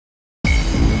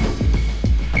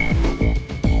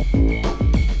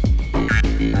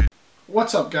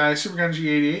What's up, guys?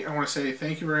 SG88. I want to say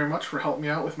thank you very much for helping me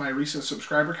out with my recent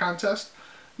subscriber contest.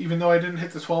 Even though I didn't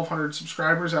hit the 1,200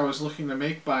 subscribers I was looking to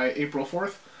make by April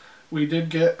 4th, we did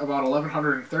get about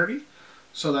 1,130,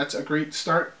 so that's a great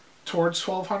start towards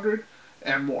 1,200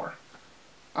 and more.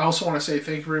 I also want to say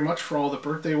thank you very much for all the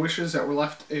birthday wishes that were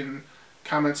left in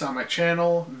comments on my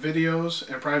channel, videos,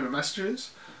 and private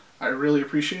messages. I really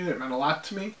appreciate it. It meant a lot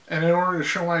to me. And in order to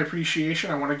show my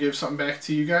appreciation, I want to give something back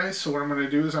to you guys. So what I'm going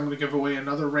to do is I'm going to give away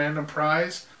another random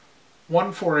prize.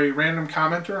 One for a random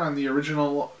commenter on the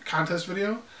original contest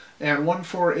video, and one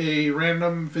for a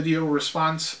random video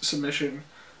response submission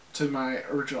to my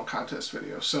original contest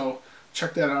video. So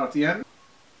check that out at the end.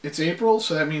 It's April,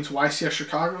 so that means YCS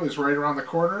Chicago is right around the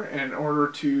corner. And in order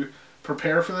to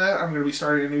prepare for that, I'm going to be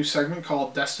starting a new segment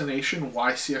called Destination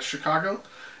YCS Chicago.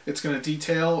 It's going to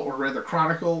detail, or rather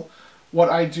chronicle,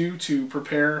 what I do to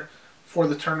prepare for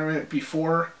the tournament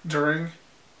before, during,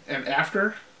 and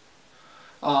after.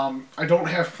 I don't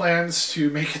have plans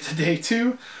to make it to day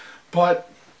 2,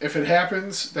 but if it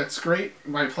happens, that's great.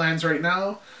 My plans right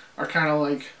now are kind of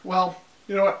like, well,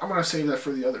 you know what, I'm going to save that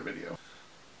for the other video.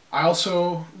 I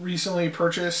also recently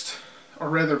purchased,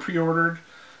 or rather pre-ordered,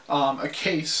 a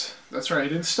case, that's right, I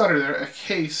didn't stutter there, a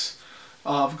case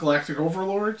of Galactic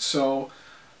Overlord, so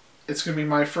it's going to be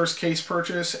my first case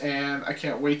purchase, and I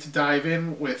can't wait to dive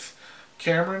in with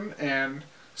Cameron and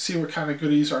see what kind of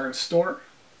goodies are in store.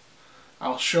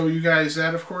 I'll show you guys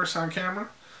that, of course, on camera.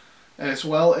 As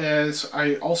well as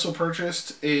I also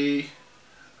purchased a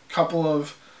couple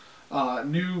of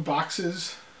new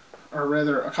boxes, or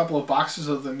rather a couple of boxes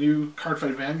of the new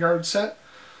Cardfight Vanguard set,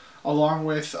 along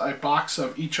with a box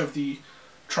of each of the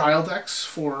trial decks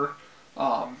for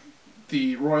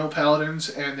the Royal Paladins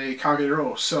and the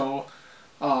Kagero. So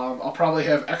I'll probably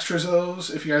have extras of those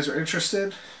if you guys are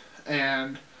interested,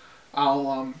 and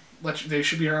I'll let you, they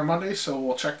should be here on Monday, so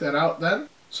we'll check that out then.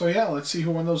 So yeah, let's see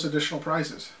who won those additional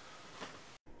prizes.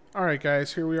 Alright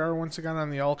guys, here we are once again on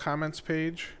the all comments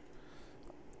page.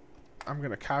 I'm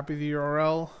going to copy the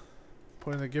URL,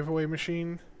 put in the giveaway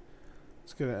machine.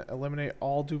 It's going to eliminate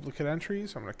all duplicate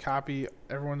entries. I'm going to copy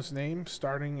everyone's name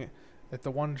starting at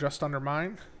the one just under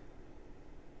mine.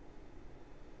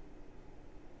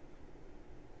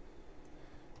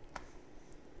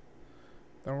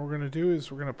 Then what we're going to do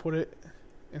is we're going to put it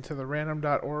into the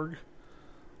random.org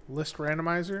list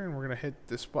randomizer, and we're going to hit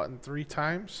this button 3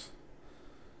 times,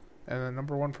 and the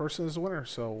number 1 person is the winner.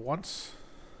 So once,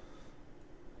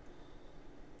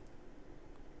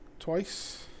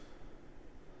 twice,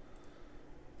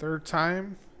 3rd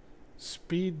time,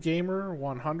 Speed Gamer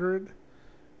 100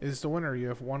 is the winner. You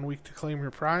have 1 week to claim your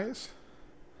prize.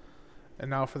 And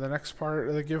now for the next part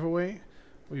of the giveaway,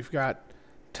 we've got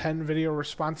 10 video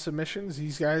response submissions.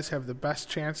 These guys have the best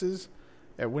chances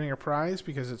at winning a prize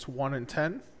because it's 1 in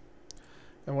 10.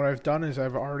 And what I've done is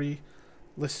I've already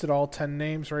listed all 10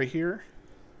 names right here.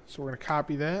 So we're going to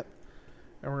copy that,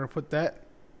 and we're going to put that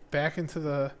back into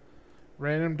the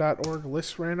random.org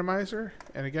list randomizer,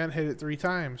 and again hit it 3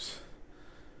 times.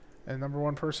 And number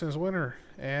 1 person is winner.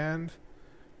 And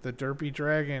the Derpy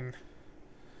Dragon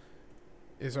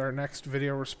is our next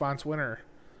video response winner.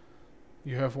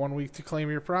 You have 1 week to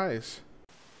claim your prize.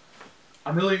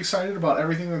 I'm really excited about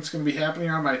everything that's going to be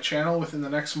happening on my channel within the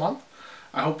next month.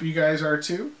 I hope you guys are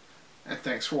too. And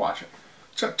thanks for watching.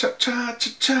 Cha cha cha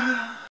cha cha.